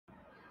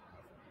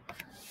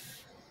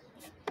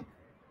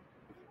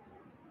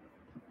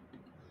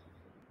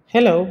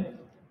Hello,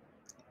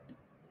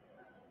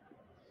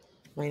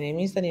 my name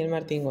is Daniel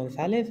Martin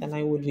Gonzalez, and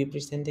I will be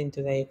presenting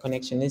today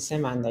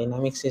Connectionism and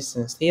Dynamic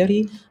Systems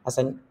Theory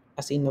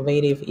as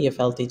innovative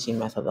EFL teaching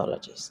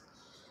methodologies.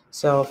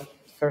 So,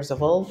 first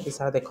of all, these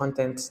are the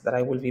contents that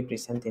I will be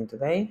presenting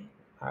today.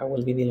 I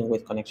will be dealing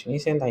with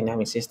connectionism,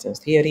 dynamic systems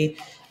theory,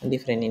 and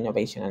different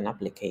innovation and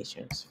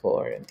applications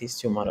for these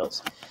two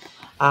models.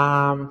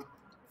 Um,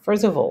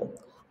 First of all,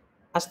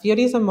 as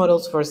theories and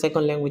models for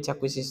second language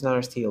acquisition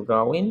are still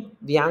growing,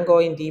 the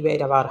ongoing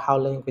debate about how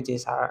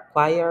languages are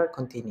acquired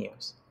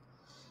continues.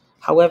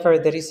 However,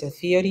 there is a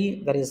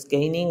theory that is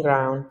gaining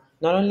ground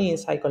not only in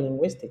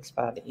psycholinguistics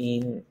but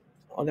in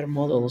other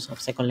models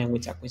of second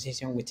language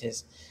acquisition, which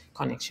is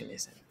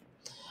connectionism.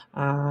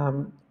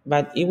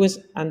 But it was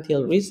not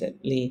until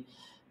recently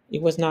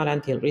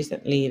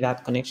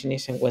that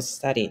connectionism was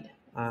studied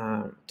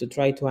to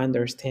try to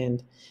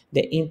understand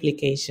the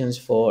implications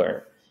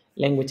for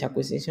language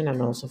acquisition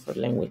and also for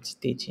language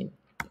teaching.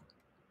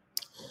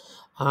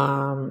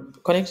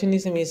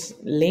 Connectionism is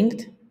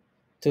linked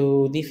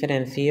to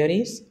different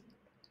theories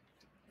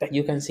that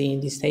you can see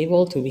in this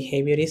table to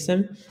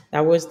behaviorism.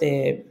 That was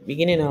the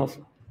beginning of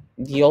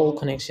the old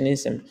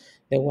connectionism,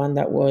 the one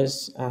that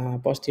was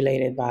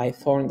postulated by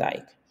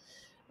Thorndike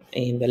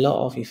in the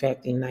Law of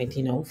Effect in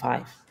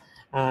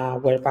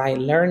 1905, whereby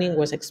learning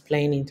was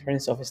explained in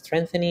terms of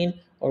strengthening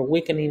or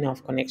weakening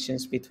of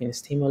connections between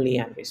stimuli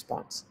and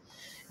response.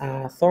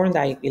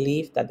 Thorndike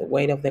believed that the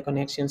weight of the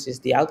connections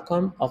is the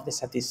outcome of the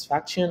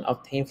satisfaction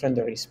obtained from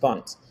the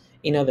response.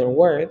 In other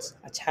words,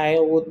 a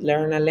child would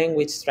learn a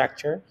language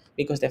structure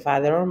because the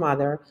father or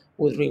mother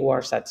would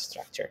reward that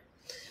structure.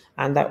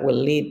 And that will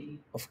lead,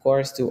 of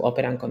course, to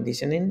operant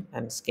conditioning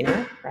and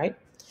Skinner, right?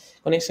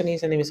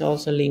 Connectionism is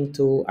also linked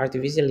to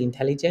artificial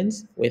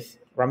intelligence with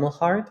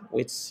Rumelhart,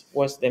 which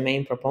was the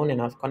main proponent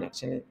of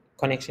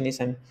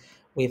connectionism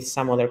with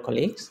some other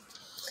colleagues.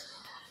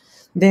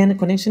 Then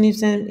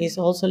connectionism is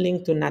also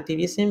linked to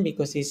nativism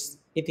because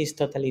it is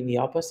totally the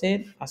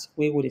opposite, as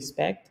we would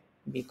expect,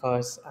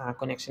 because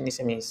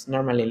connectionism is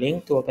normally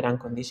linked to operant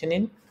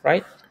conditioning,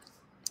 right?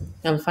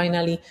 And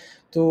finally,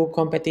 to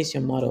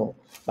competition model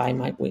by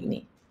Mike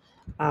Whitney.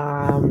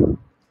 Um,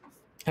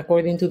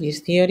 According to this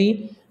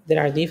theory, there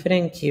are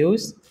different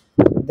cues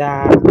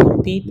that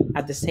compete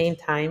at the same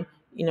time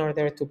in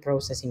order to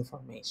process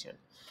information.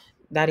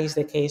 That is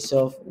the case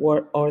of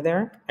word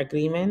order,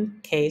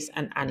 agreement, case,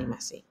 and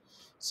animacy.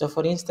 So,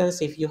 for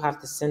instance, if you have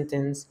the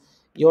sentence,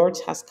 George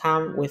has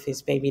come with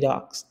his baby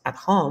dogs at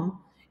home,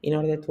 in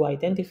order to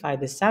identify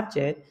the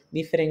subject,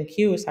 different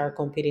cues are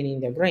competing in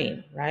the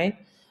brain, right?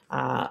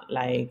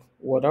 Like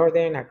word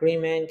order,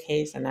 agreement,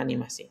 case, and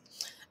animacy.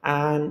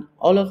 And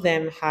all of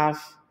them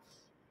have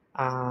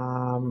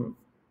um,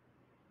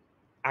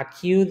 a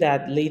cue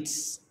that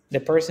leads the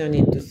person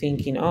into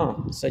thinking,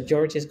 oh, so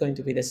George is going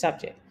to be the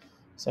subject.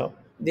 So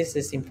this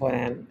is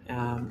important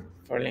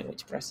for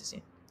language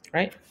processing,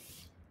 right?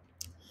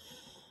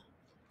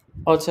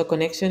 Also,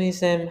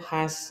 connectionism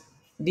has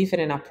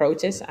different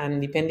approaches,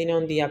 and depending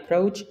on the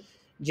approach,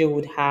 you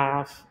would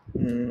have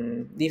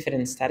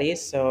different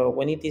studies. So,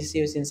 when it is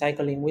used in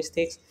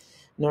psycholinguistics,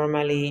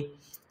 normally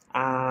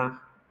uh,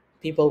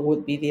 people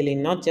would be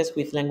dealing not just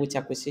with language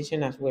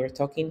acquisition, as we're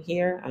talking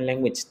here, and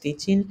language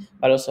teaching,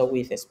 but also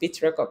with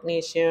speech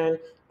recognition,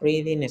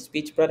 reading,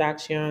 speech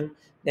production.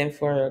 Then,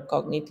 for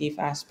cognitive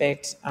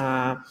aspects,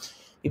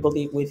 people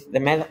deal with the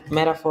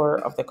metaphor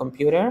of the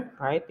computer,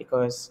 right?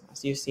 Because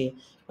as you see,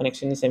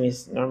 connectionism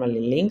is normally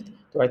linked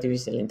to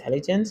artificial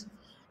intelligence,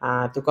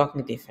 to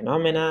cognitive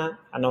phenomena,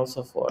 and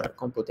also for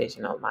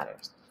computational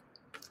matters.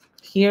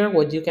 Here,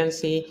 what you can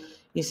see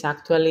is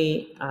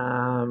actually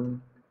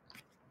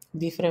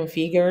different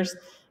figures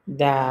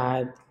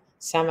that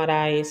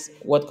summarize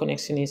what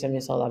connectionism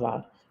is all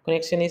about.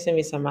 Connectionism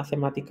is a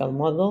mathematical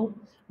model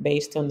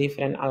based on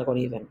different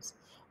algorithms.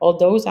 All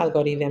those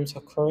algorithms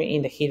occur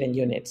in the hidden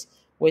units,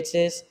 which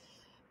is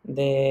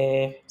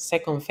the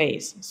second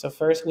phase. So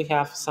first we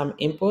have some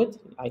input,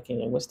 like in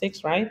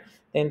linguistics, right?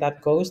 Then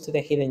that goes to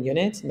the hidden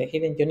units. In the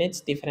hidden units,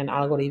 different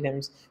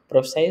algorithms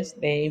process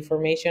the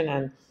information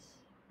and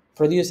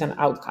produce an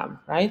outcome,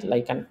 right?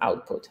 Like an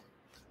output.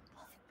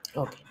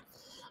 Okay.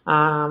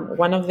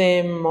 One of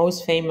the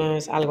most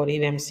famous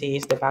algorithms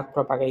is the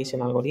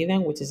backpropagation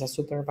algorithm, which is a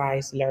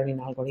supervised learning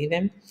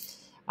algorithm.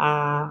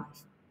 Uh,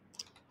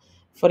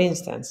 for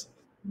instance,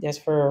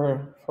 just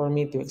for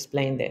me to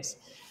explain this,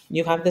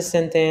 you have the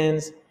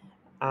sentence,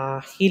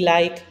 he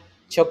like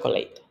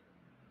chocolate.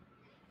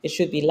 It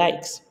should be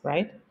likes,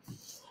 right?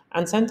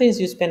 And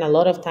sometimes you spend a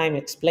lot of time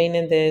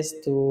explaining this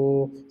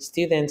to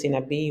students in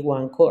a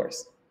B1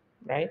 course,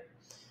 right?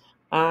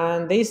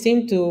 And they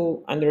seem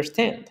to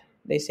understand.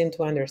 They seem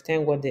to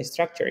understand what the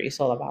structure is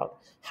all about.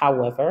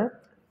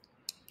 However,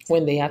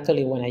 when they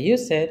actually want to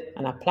use it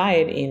and apply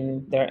it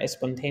in their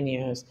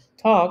spontaneous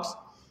talks,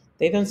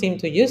 they don't seem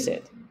to use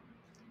it,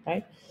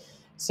 right?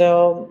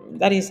 So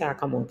that is a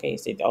common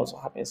case. It also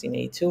happens in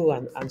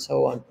A2 and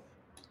so on.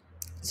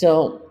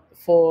 So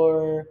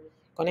for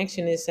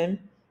connectionism,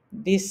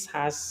 this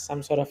has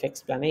some sort of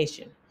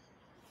explanation.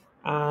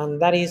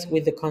 and that is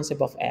with the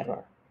concept of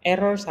error.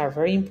 Errors are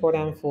very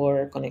important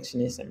for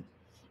connectionism,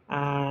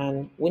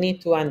 and we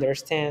need to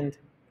understand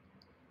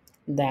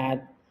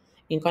that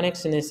in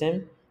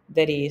connectionism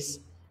there is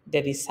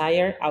the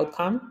desired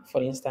outcome,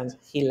 for instance,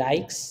 he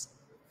likes,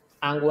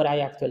 and what I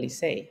actually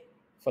say,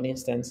 for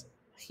instance,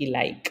 he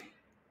like,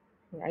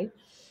 right?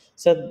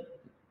 So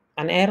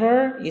an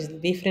error is the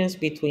difference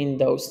between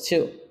those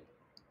two.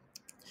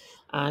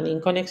 And in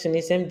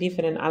connectionism,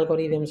 different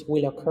algorithms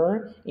will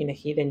occur in the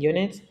hidden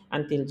units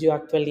until you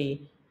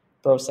actually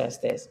process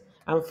this.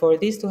 And for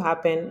this to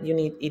happen, you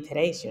need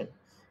iteration.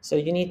 So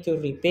you need to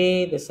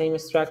repeat the same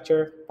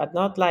structure, but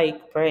not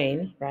like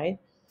praying, right?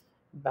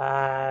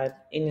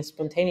 But in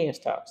spontaneous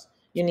talks,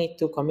 you need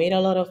to commit a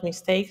lot of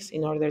mistakes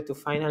in order to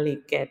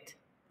finally get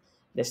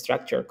the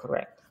structure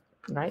correct,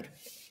 right?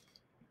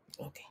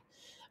 Okay.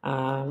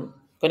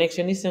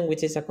 Connectionism,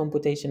 which is a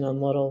computational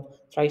model,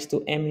 tries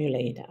to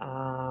emulate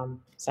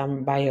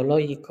some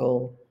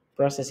biological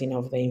processing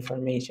of the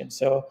information.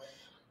 So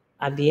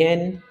at the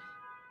end,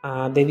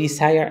 the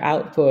desired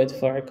output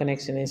for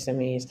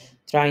connectionism is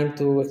trying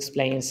to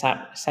explain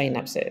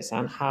synapses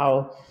and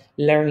how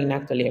learning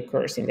actually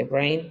occurs in the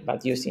brain,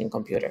 but using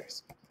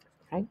computers,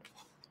 right?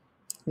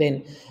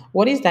 Then,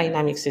 what is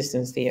dynamic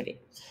systems theory?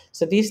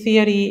 So, this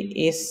theory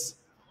is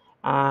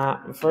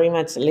very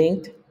much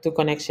linked to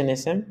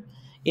connectionism.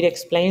 It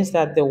explains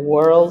that the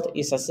world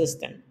is a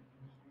system,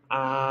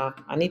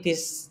 and it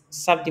is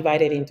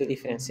subdivided into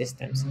different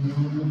systems,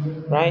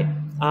 right?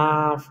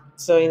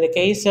 So, in the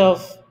case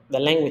of the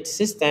language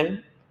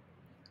system,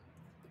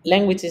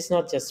 language is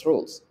not just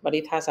rules, but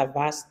it has a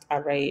vast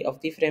array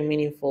of different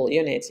meaningful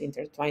units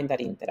intertwined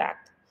that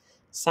interact.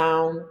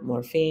 Sound,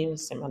 morphemes,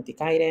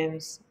 semantic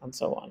items, and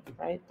so on,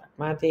 right?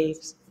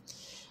 Pragmatics.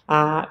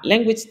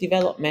 Language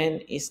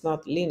development is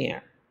not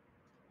linear,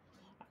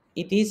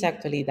 it is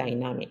actually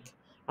dynamic.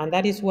 And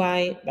that is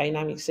why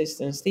dynamic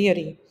systems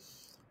theory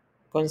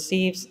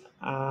conceives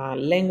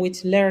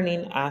language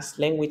learning as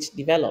language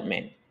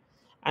development,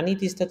 and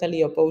it is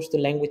totally opposed to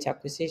language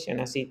acquisition,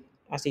 as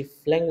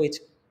if language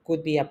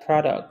could be a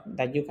product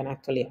that you can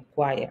actually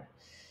acquire.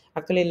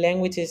 Actually,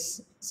 language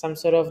is some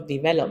sort of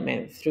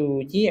development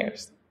through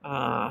years,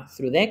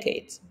 through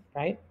decades,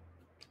 right?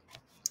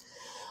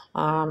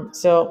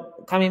 So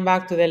coming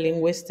back to the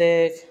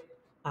linguistic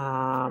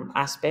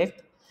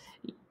aspect,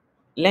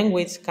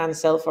 language can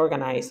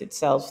self-organize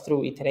itself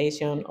through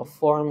iteration of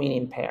four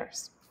meaning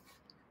pairs.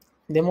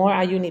 The more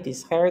a unit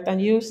is heard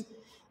and used,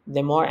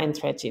 the more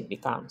entrenched it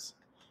becomes.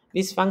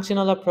 This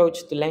functional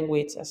approach to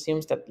language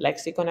assumes that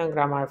lexicon and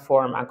grammar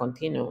form a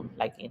continuum,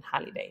 like in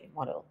Halliday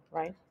model,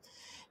 right?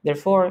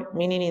 Therefore,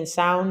 meaning in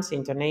sounds,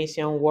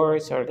 intonation,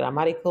 words, or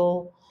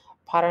grammatical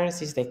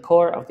patterns is the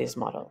core of this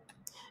model.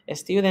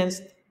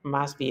 Students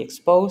must be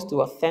exposed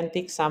to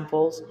authentic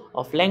samples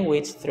of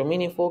language through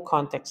meaningful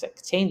context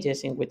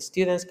exchanges in which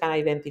students can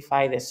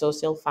identify the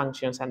social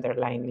functions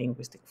underlying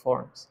linguistic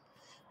forms.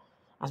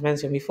 As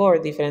mentioned before,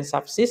 different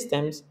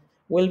subsystems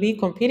will be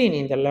competing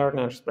in the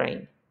learner's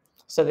brain.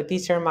 So the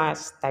teacher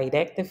must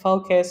direct the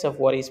focus of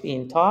what is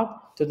being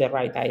taught to the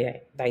right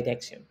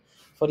direction.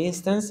 For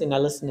instance, in a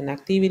listening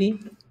activity,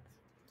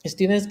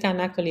 students can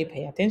actually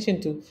pay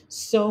attention to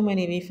so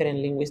many different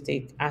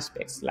linguistic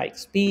aspects like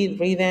speed,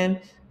 rhythm,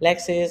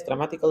 lexis,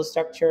 grammatical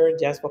structure,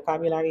 just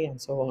vocabulary, and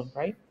so on,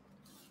 right?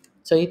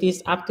 So it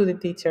is up to the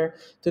teacher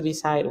to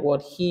decide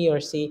what he or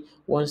she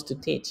wants to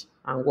teach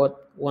and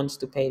what wants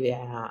to pay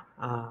the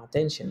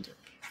attention to.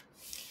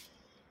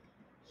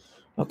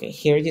 Okay,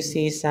 here you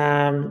see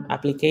some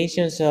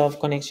applications of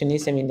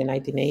connectionism in the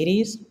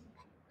 1980s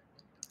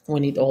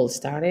when it all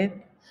started.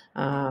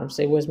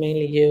 So it was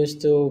mainly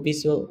used to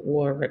visual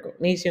word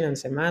recognition and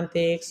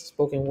semantics,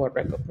 spoken word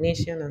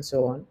recognition, and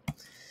so on.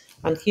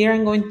 And here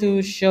I'm going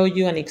to show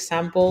you an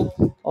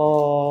example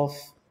of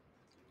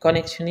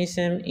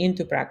connectionism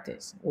into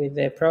practice with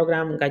the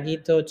program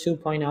Gallito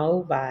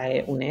 2.0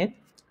 by UNED.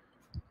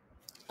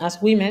 As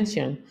we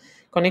mentioned,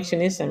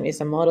 connectionism is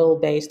a model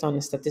based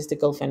on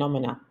statistical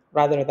phenomena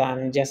rather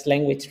than just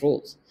language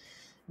rules.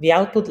 The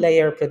output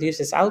layer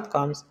produces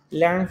outcomes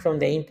learned from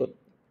the input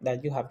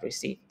that you have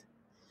received,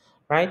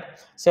 right?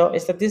 So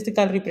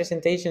statistical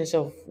representations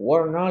of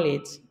word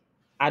knowledge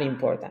are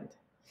important.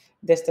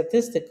 The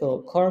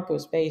statistical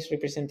corpus-based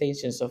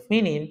representations of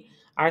meaning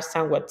are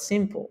somewhat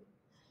simple.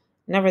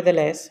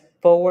 Nevertheless,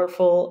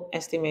 powerful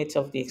estimates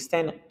of the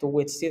extent to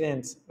which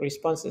students'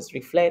 responses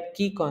reflect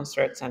key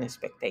constructs and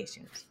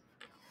expectations.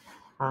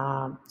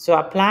 So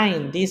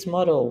applying this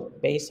model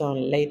based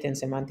on latent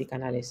semantic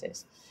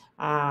analysis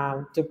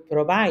to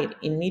provide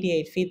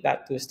immediate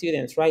feedback to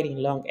students writing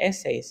long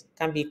essays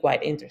can be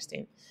quite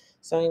interesting.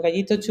 So in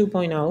Gallito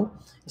 2.0,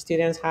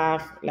 students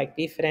have like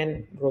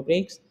different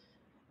rubrics,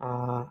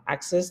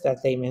 access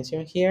that they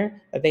mention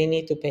here that they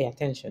need to pay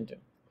attention to.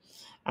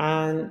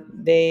 And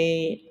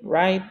they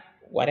write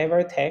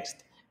whatever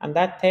text, and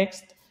that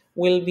text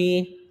will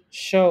be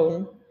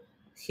shown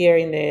here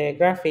in the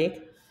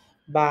graphic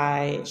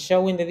by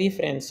showing the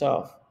difference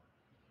of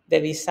the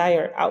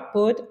desired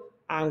output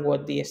and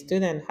what the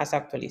student has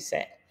actually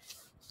said.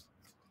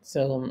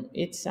 So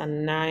it's a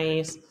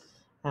nice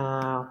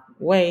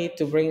way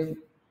to bring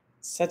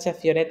such a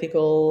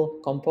theoretical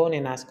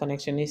component as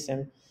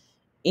connectionism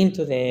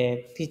into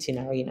the teaching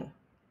arena,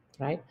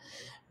 right?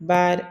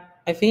 But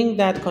I think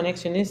that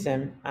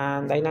connectionism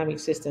and dynamic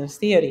systems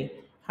theory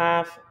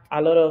have a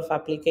lot of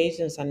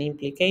applications and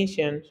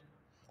implications,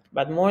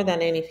 but more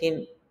than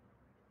anything,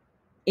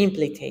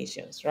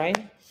 implications, right?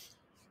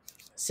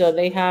 So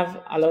they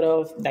have a lot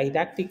of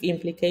didactic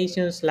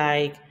implications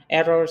like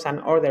errors and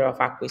order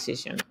of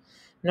acquisition.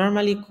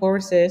 Normally,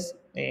 courses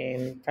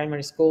in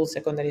primary school,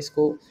 secondary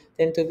school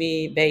tend to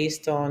be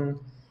based on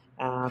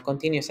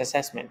continuous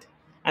assessment.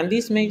 And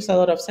this makes a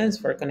lot of sense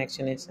for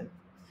connectionism.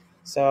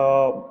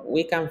 So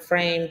we can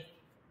frame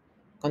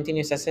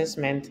continuous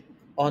assessment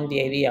on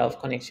the idea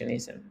of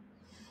connectionism.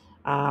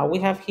 We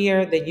have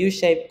here the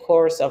U-shaped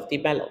course of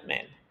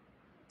development.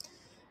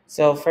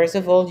 So first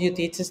of all, you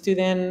teach a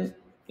student,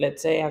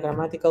 let's say, a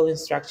grammatical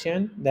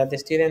instruction that the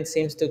student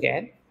seems to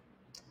get,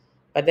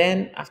 but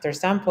then after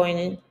some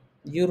point,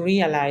 you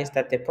realize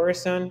that the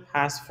person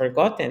has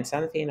forgotten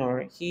something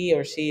or he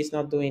or she is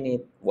not doing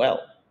it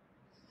well.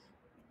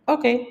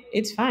 Okay,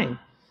 it's fine.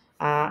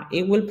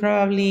 It will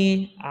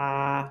probably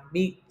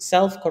be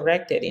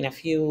self-corrected in a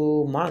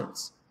few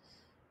months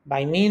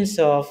by means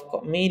of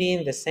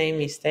committing the same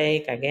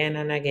mistake again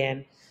and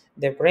again.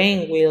 The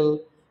brain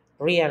will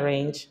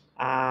rearrange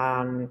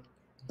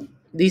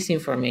this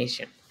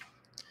information,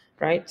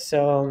 right?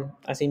 So,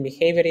 as in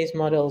behaviorist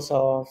models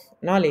of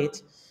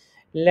knowledge,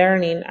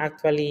 learning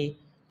actually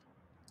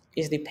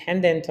is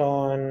dependent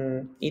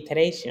on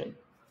iteration,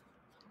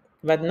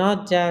 but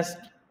not just,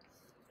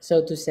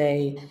 so to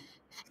say,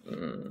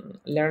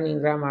 learning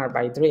grammar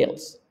by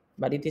drills,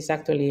 but it is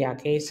actually a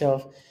case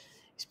of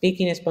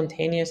speaking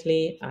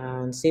spontaneously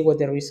and see what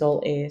the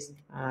result is,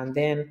 and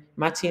then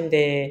matching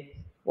the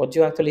what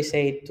you actually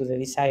say to the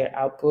desired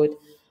output,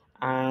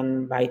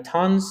 and by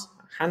tons,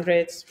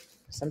 hundreds,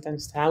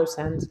 sometimes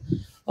thousands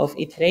of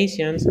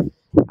iterations,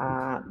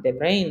 the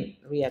brain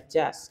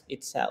readjusts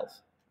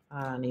itself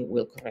and it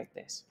will correct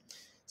this.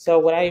 So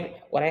what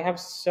I have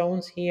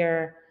shown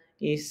here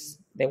is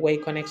the way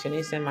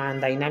connectionism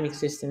and dynamic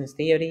systems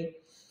theory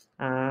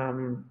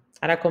are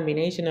a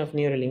combination of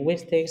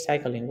neurolinguistics,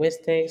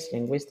 psycholinguistics,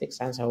 linguistics,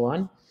 and so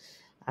on.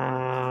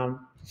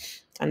 Um,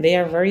 and they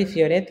are very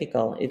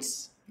theoretical.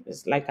 It's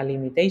like a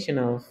limitation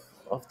of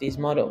these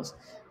models.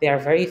 They are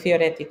very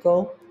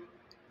theoretical,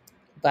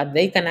 but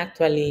they can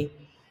actually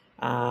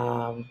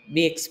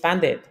be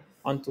expanded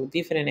onto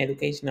different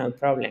educational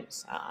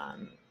problems.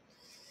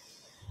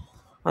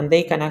 And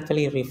they can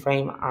actually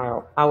reframe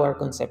our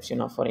conception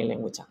of foreign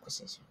language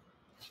acquisition.